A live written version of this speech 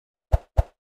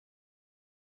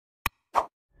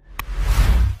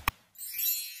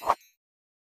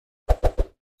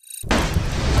Be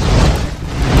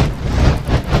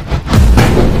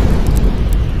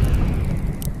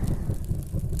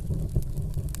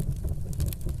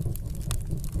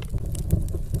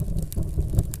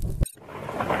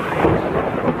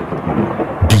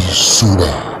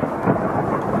sober.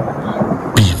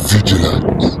 Be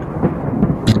vigilant.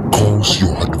 Because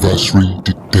your adversary,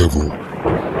 the devil,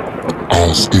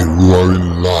 as a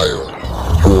roaring lion,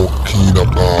 walking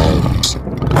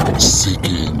about,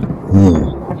 seeking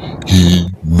whom he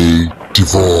may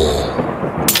devour.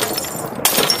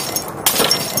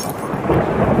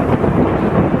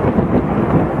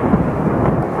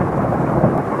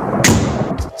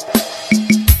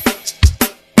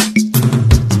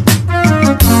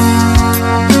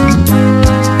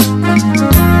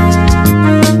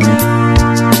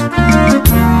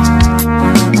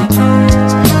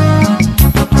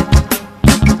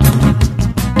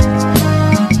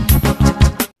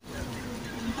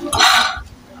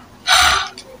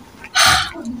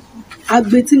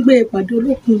 Àgbẹ̀ tí ń gbé ìpàdé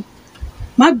olókun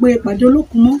má gbé ìpàdé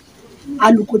olókun mọ́,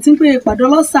 àlùkò tí ń gbé ìpàdé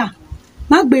ọlọ́ṣà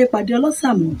má gbé ìpàdé ọlọ́ṣà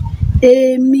mọ́.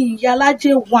 Èmi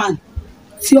Ìyálájé one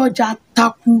tí ọjà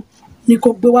takú ni kò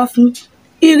gbé wá fún.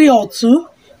 Ire ọ̀tún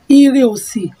ire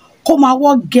òsì kó máa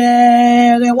wọ́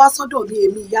gẹ́ẹ́rẹ́ wá sọ́dọ̀ mi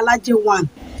èmi Ìyálájé one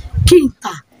kí n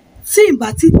tà tí n bá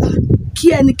ti tà kí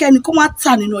ẹnikẹ́ni kó má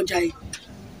tà nínú ọjà yìí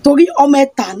torí ọmọ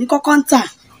ẹ̀tà ní kọ́kọ́ ń tà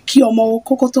kí ọmọ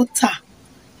kókó tó tà.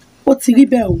 Ó ti rí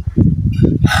bẹ́ẹ̀ o.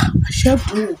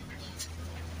 Ṣẹ́gun o.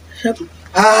 Ṣẹ́gun.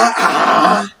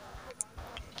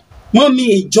 Mọ́mí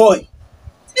Joy,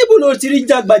 níbo ló ti rí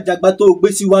jàgbàjàgbà tó gbé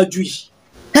síwájú yìí?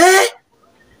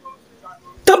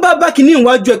 Tán bá kìíní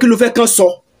ìwájú ẹ kí ló fẹ́ kán sọ?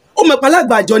 Ó mọ̀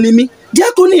pàlágbà àjọ ni mí,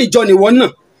 díákónì ìjọ nìwọ náà.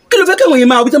 Kí ló fẹ́ káwọn yẹn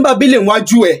máa wí tán bá bílẹ̀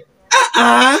ìwájú ẹ?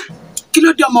 Kí ló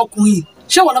dé ọmọkùnrin?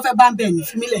 Ṣé wọn lọ fẹ́ bá ń bẹ̀ ní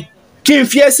fímílẹ̀? Kí n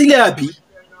fi ẹ́ sílẹ̀ àbí?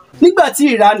 Nígbà tí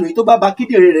ìranù yìí tó bá ba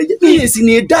kíndìnrín rẹ̀ jẹ́ mi ì sì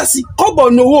ní dá sí kọ́bọ̀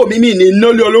ní owó mi ní iná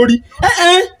lé ọ lórí.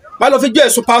 Má lọ fi jẹ́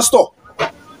ẹ̀sùn pásítọ̀.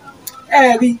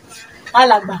 Ẹ rí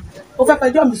alàgbà ó fẹ́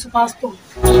fẹjọ́ mi sùn pásítọ̀.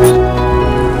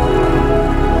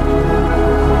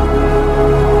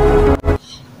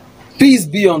 Peace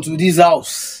be unto this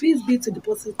house. Peace be to the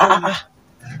person.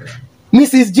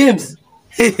 Mrs. James.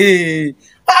 Ẹ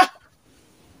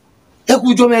kú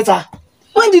ọjọ́ mẹ́ta.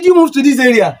 When did you move to this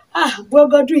area? Bro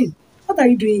Godwin, what are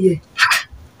you doing here?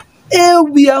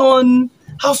 We are on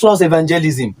house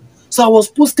evangelism. So I was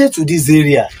posted to this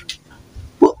area.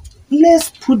 But let's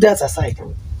put that aside.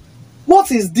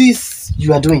 What is this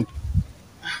you are doing?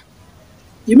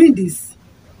 You mean this?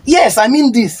 Yes, I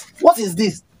mean this. What is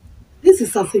this? This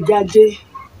is Asejaje.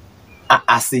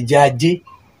 Asejaje?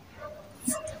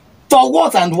 For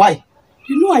what and why?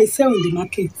 You know I sell in the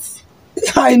market.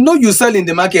 I know you sell in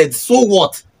the market. So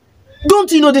what?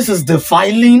 Don't you know this is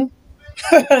defiling?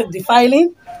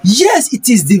 Defiling? Yes, it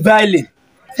is defiling.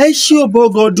 Ẹ ṣé o Bro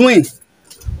Godwin.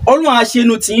 Ọlọ́run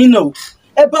àṣẹnu tí yín náà.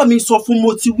 Ẹ bá mi sọ fún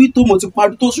mo ti wí tó mo ti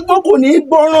parí tó ṣùgbọ́n kò ní í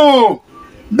gbọ́ràn.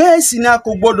 Bẹ́ẹ̀ sì ni a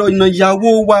kò gbọ́dọ̀ yan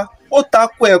ìyàwó wa. Ó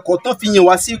tako ẹ̀kọ́ tán fi yàn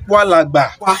wá sí ipò alàgbà.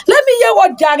 Let me hear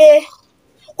what jare.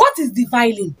 What is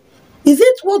defiling? Is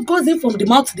it what goes in from the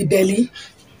mouth to the belly?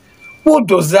 What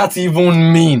does that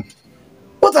even mean?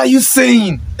 What are you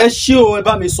saying? Ẹ ṣé o ẹ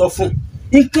bá mi sọ fún.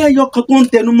 Nǹkan ẹyọ kan tó ń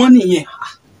tẹnu mọ́ nìyẹn.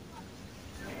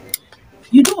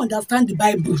 You don't understand the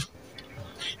Bible.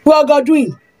 Bro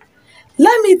Godwin,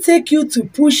 let me take you to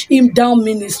push him down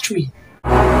ministry.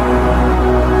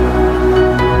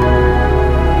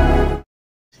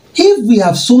 If we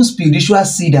have sown spiritual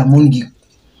seed among you,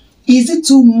 is it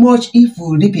too much if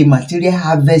we reap a material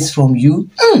harvest from you?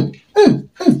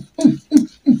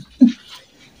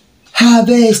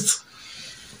 Harvest.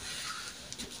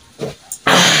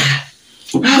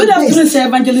 Good afternoon, Sir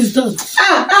Evangelist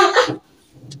DOT.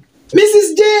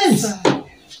 Mrs. James,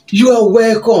 you are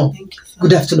welcome. Thank you, sir.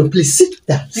 Good afternoon. Please sit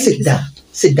down. Sit down.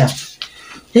 Sit down.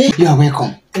 You are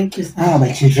welcome. Thank you, sir. How are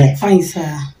my children? Fine,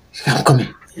 sir. I'm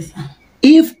coming. Yes, sir.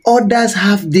 If others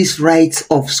have this right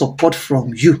of support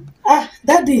from you,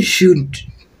 Daddy, should.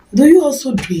 do you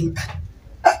also drink?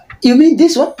 You mean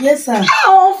this one? Yes, sir.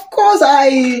 Of course,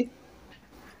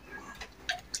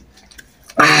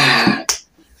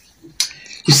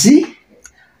 You see,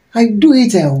 I do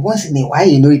it once in a while.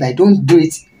 You know, if I don't do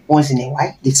it once in a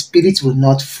while, the spirit will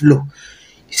not flow.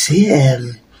 You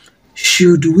see,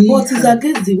 should we? What is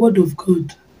against the word of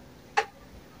God?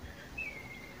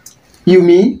 You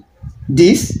mean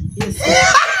this? Yes,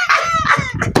 sir.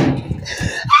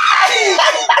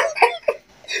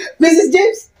 Mrs.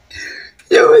 James,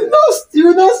 you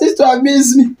will not cease to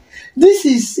amaze me. This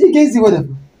is against the word of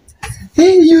God.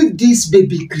 Hey, you, this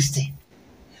baby Christian,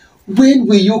 when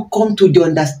will you come to the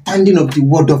understanding of the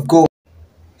word of God?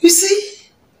 You see,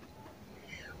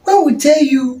 tell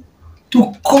you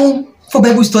to come for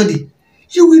Bible study,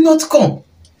 you will not come.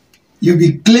 You'll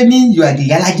be claiming you are the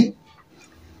Yalaji.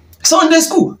 Sunday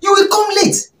school, you will come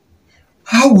late.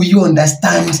 How will you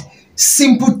understand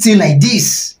simple thing like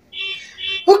this?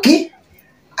 Okay,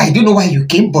 I don't know why you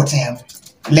came, but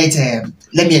let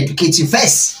me educate you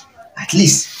first. At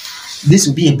least this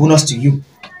will be a bonus to you.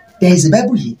 There is a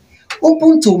Bible here.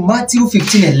 Open to Matthew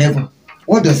 15:11.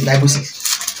 What does the Bible say?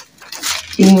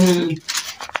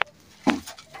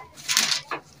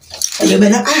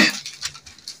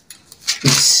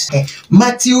 It's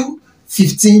Matthew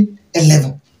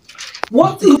 15:11.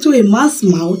 What into a man's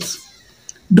mouth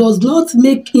does not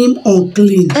make him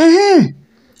unclean.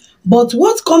 But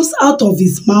what comes out of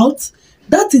his mouth,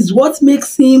 that is what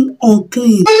makes him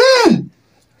unclean.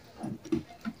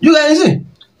 You guys see?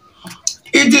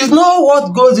 It is not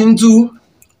what goes into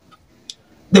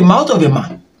the mouth of a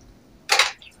man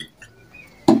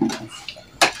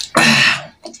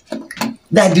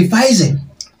that defies him,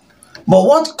 but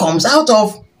what comes out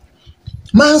of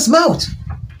man's mouth.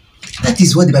 That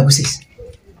is what the Bible says.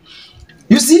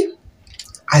 You see,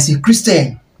 as a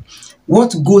Christian,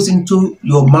 what goes into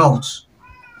your mouth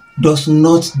does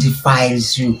not defile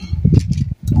you,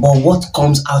 but what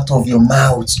comes out of your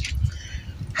mouth.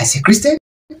 As a Christian,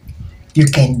 you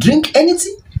can drink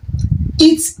anything,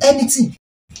 eat anything,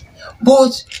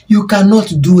 but you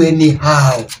cannot do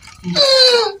anyhow.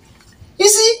 You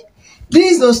see,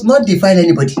 this does not defile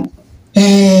anybody.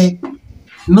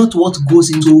 Not what goes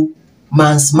into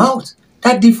man's mouth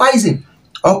that defies him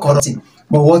or corrupts him,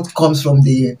 but what comes from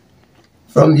that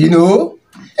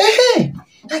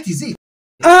is it.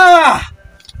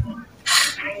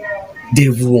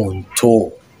 Devil on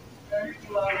tour.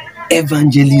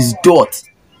 Evangelist DOT.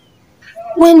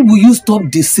 When will you stop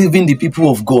deceiving the people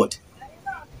of God?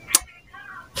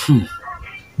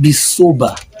 Be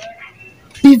sober.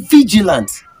 Be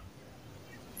vigilant.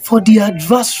 For the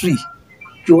adversary,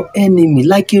 your enemy,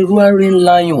 like a roaring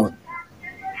lion,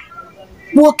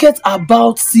 walketh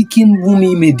about seeking whom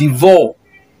he may devour.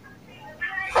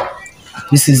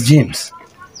 Mrs. James,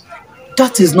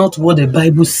 that is not what the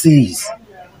Bible says.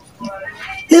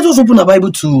 Let us open the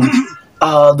Bible to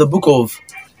the book of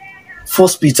 1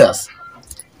 Peter,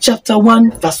 chapter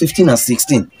 1, verse 15 and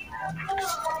 16.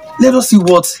 Let us see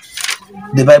what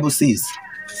the Bible says.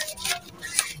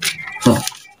 1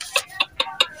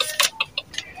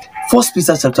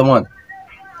 Peter chapter 1,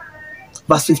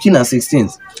 verse 15 and 16.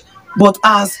 But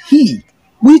as he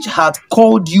which hath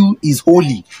called you is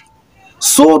holy,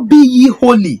 so be ye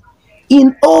holy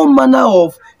in all manner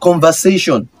of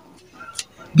conversation,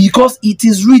 because it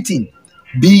is written,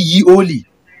 be ye holy,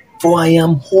 for I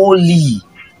am holy.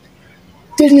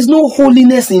 There is no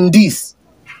holiness in this.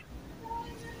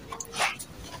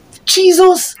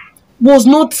 Jesus was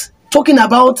not talking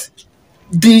about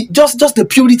just the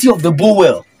purity of the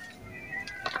bowel.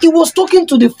 He was talking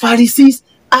to the Pharisees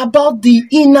about the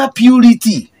inner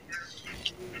purity.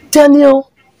 Daniel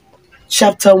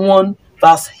chapter 1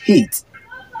 verse 8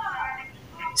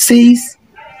 says,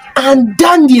 and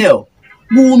Daniel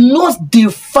will not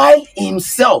defile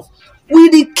himself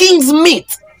with the king's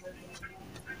meat.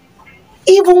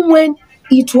 Even when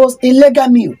it was a legal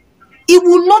meal, he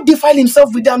will not defile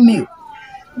himself with that meal.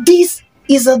 This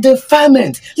is a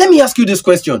defilement. Let me ask you this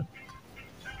question.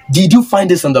 Did you find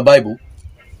this in the Bible?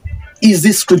 Is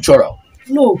this scriptural?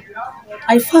 No,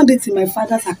 I found it in my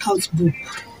father's account book.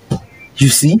 You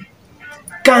see,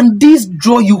 can this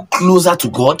draw you closer to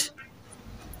God?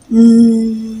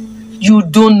 You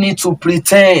don't need to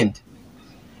pretend.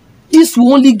 This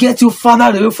will only get you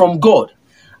farther away from God.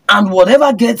 And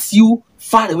whatever gets you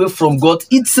far away from God,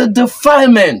 it's a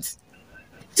defilement.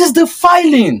 It's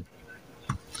defiling.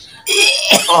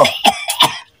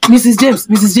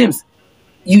 Mrs. James,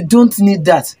 you don't need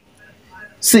that.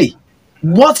 See,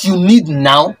 what you need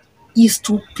now is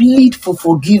to plead for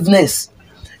forgiveness.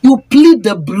 You plead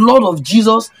the blood of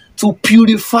Jesus to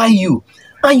purify you.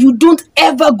 And you don't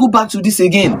ever go back to this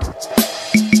again.